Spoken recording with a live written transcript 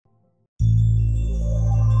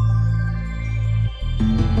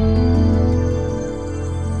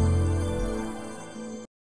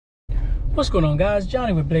What's going on, guys?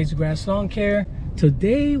 Johnny with Blades of Grass Lawn Care.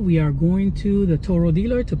 Today we are going to the TORO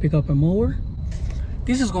dealer to pick up a mower.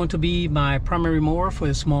 This is going to be my primary mower for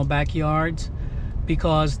the small backyards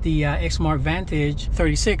because the Exmark Vantage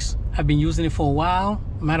 36, I've been using it for a while.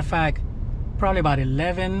 Matter of fact, probably about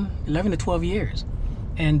 11 to 12 years.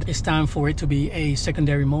 And it's time for it to be a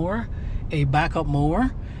secondary mower, a backup mower.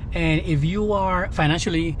 And if you are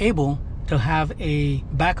financially able to have a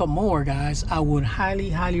backup mower, guys, I would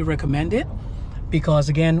highly recommend it, because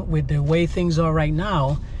again, with the way things are right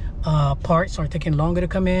now, parts are taking longer to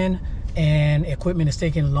come in and equipment is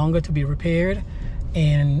taking longer to be repaired,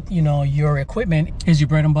 and you know, your equipment is your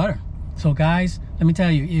bread and butter. So guys, let me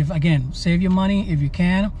tell you, if again, save your money if you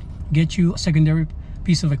can, get you a secondary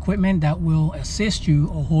piece of equipment that will assist you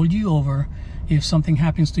or hold you over if something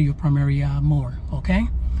happens to your primary mower. Okay,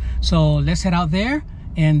 so let's head out there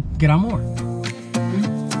and get on more.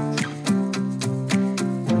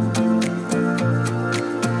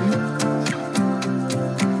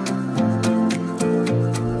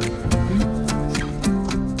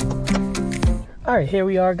 All right, here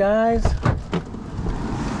we are, guys.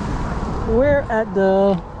 We're at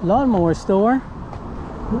the lawnmower store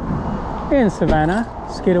in Savannah,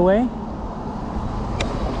 Skidaway,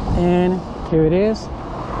 and here it is.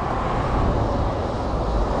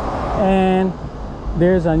 And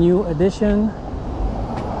there's a new addition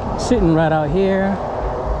sitting right out here.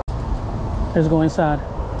 Let's go inside.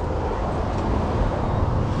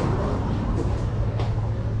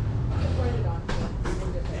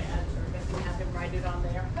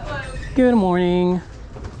 Good morning.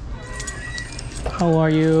 How are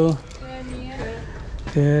you?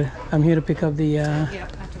 Good. I'm here to pick up the yeah,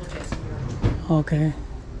 okay.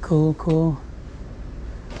 Cool.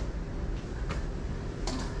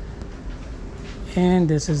 And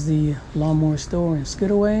this is the lawnmower store in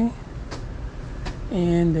Skidaway,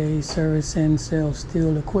 and they service and sell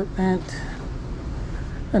steel equipment,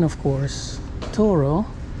 and of course TORO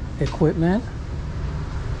equipment.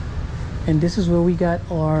 And this is where we got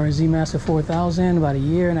our Z-Master 4000 about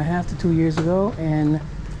 1.5 to 2 years ago, and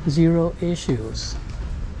 0 issues.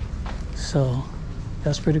 So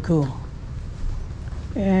that's pretty cool.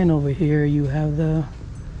 And over here you have the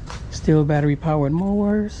steel battery powered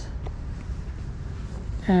mowers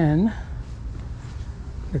and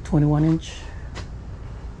the 21-inch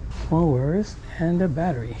mowers and the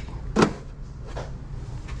battery.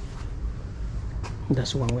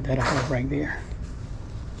 That's the one with that I have right there.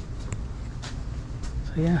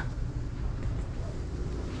 So yeah.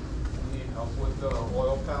 Need help with the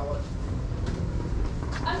oil pallet?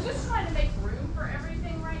 I'm just trying to make room for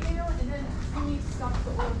everything right now, and then I need to stop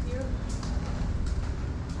the oil here.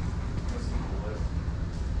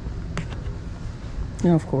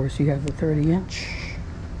 And of course you have the 30-inch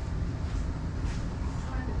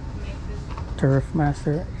Turf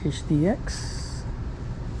Master HDX.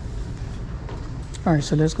 All right,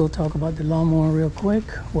 so let's go talk about the lawnmower real quick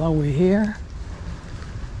while we're here.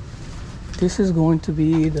 This is going to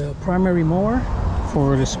be the primary mower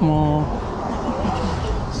for the small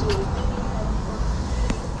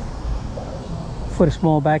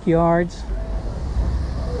backyards.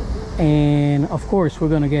 And of course we're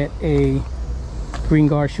going to get a green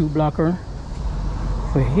guard chute blocker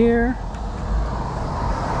for here,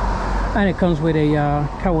 and it comes with a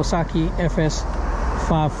Kawasaki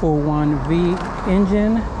FS541V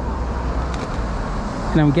engine,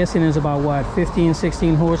 and I'm guessing it's about what,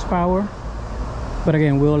 15-16 horsepower, but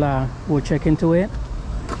again, we'll check into it.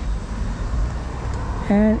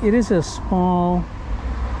 And it is a small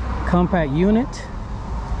compact unit,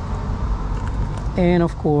 and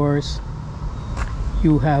of course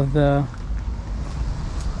you have the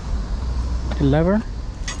lever,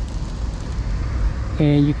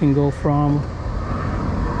 and you can go from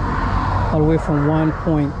all the way from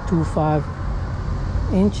 1.25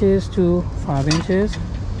 inches to 5 inches.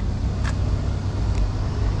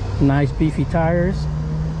 Nice beefy tires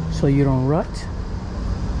so you don't rut.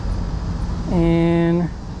 And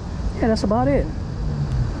yeah, that's about it.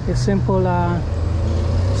 It's simple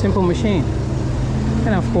machine.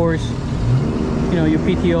 And of course, you know, your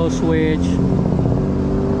PTO switch,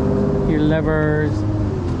 your levers,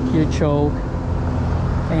 your choke,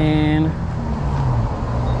 and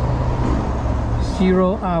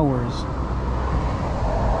 0 hours.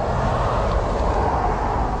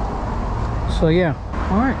 So yeah,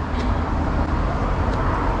 all right.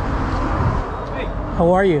 Hey.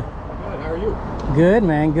 How are you? Good, how are you? Good,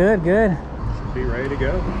 man, good. Should be ready to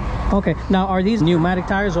go. Okay, now are these pneumatic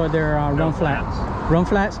tires or they're run flats? Run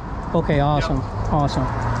flats? Okay, awesome. Yep. Awesome.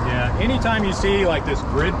 Yeah, Yeah, anytime you see like this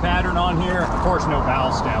grid pattern on here, of course no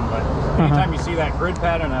valve stem, but anytime you see that grid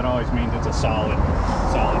pattern, that always means it's a solid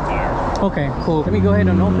tire. Okay, cool. Let me go ahead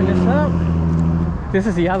and open this up. This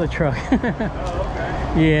is the other truck. Oh,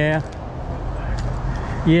 okay. Yeah.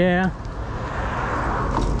 Yeah.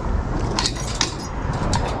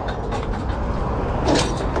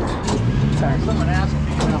 Sorry. Someone asked me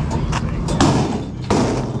about these things.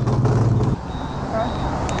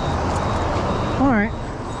 All right.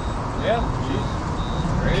 Yeah, she's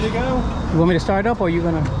ready to go. You want me to start up or are you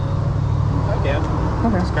gonna? I can.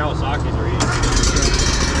 Okay. These Kawasaki's are easy.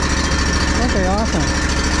 Okay, awesome.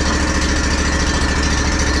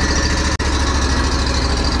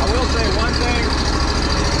 I will say one thing,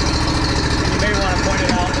 and you may want to point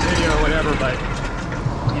it out in the video or whatever, but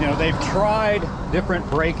you know, they've tried different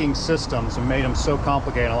braking systems and made them so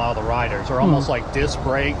complicated. A lot of the riders are almost like disc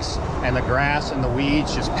brakes, and the grass and the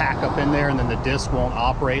weeds just pack up in there, and then the disc won't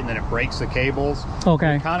operate, and then it breaks the cables.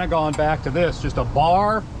 Okay. Kind of gone back to this, just a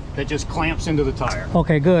bar that just clamps into the tire.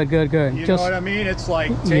 Okay, good, good, good. You know what I mean? It's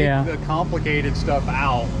like take the complicated stuff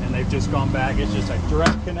out, and they've just gone back. It's just a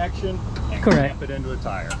direct connection and clamp it into the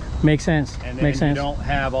tire. Makes sense. And then Makes sense. You don't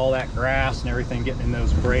have all that grass and everything getting in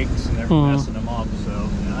those brakes and everything messing them up. So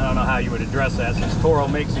you know, I don't know how you would address that, since Toro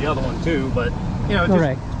makes the other one too. But you know,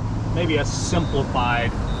 just maybe a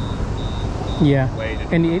simplified way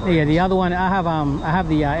to do the other one I have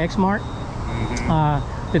the X Mark,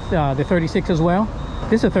 the 36 as well.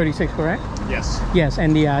 This is a 36, correct? Yes. Yes,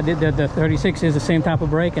 and the 36 is the same type of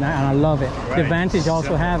brake, and I love it. Right. The Vantage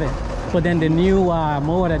also have it, but then the new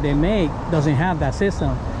mower that they make doesn't have that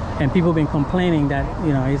system, and people have been complaining that,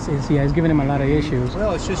 you know, it's giving them a lot of issues.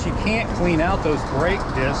 Well, it's just you can't clean out those brake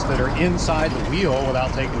discs that are inside the wheel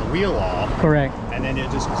without taking the wheel off. Correct. And then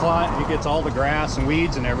it just it gets all the grass and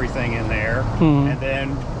weeds and everything in there, and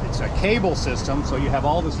then it's a cable system, so you have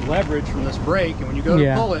all this leverage from this brake, and when you go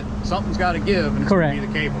to pull it, something's got to give, and it's going to be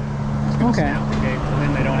the cable. It's going to snap the cable, and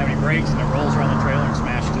then they don't have any brakes, and it rolls around the trailer and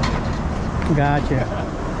smashes it. Gotcha.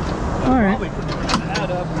 All right. Probably put the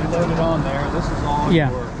add up and load it on there. This is all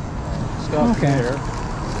your stuff here.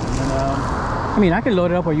 And then, I mean, I can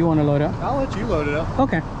load it up, or you want to load it up? I'll let you load it up.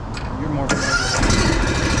 Okay. You're more familiar with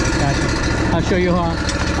that. Gotcha. I'll show you how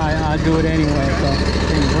I do it anyway. So,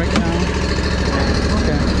 break down.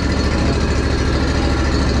 Okay.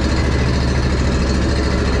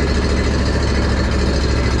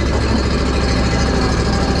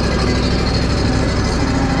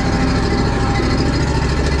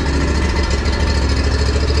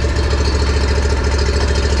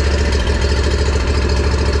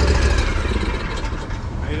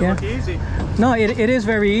 Look easy. No, it is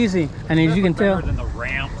very easy, and as you can tell, better than the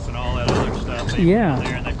ramps and all that other stuff. They there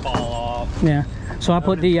and they fall off. Yeah. So I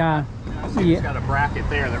put the it's got a bracket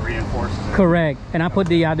there that reinforces it. Correct. And I put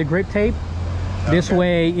the grip tape. This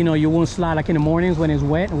way, you know, you won't slide like in the mornings when it's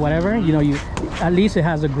wet or whatever. You know, at least it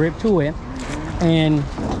has a grip to it. And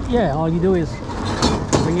yeah, all you do is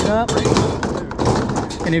bring it up.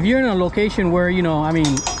 And if you're in a location where, you know, I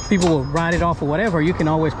mean, people will ride it off or whatever, you can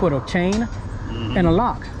always put a chain and a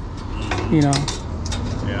lock, you know.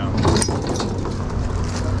 Yeah.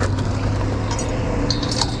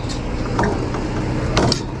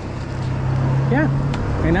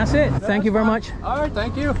 Yeah, and that's it. Thank you very much. All right,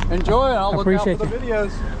 thank you. Enjoy. I'll look out for the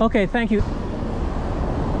videos. Okay, thank you.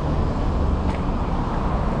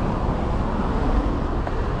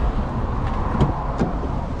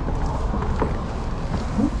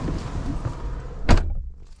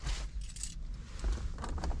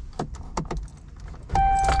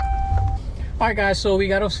 All right, guys, so we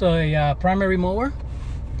got us a primary mower,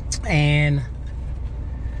 and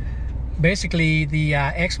basically the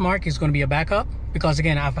X Mark is going to be a backup, because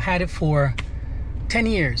again, I've had it for 10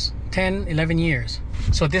 years, 10, 11 years.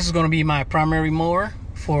 So this is going to be my primary mower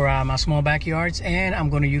for my small backyards, and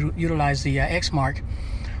I'm going to utilize the X Mark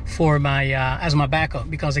for my as my backup,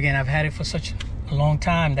 because again, I've had it for such a long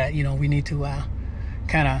time that, you know, we need to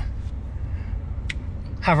kind of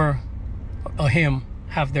have her or him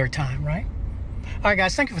have their time, right? All right,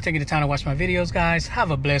 guys, thank you for taking the time to watch my videos, guys.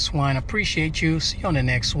 Have a blessed one. Appreciate you. See you on the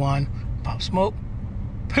next one. Pop Smoke.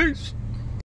 Peace.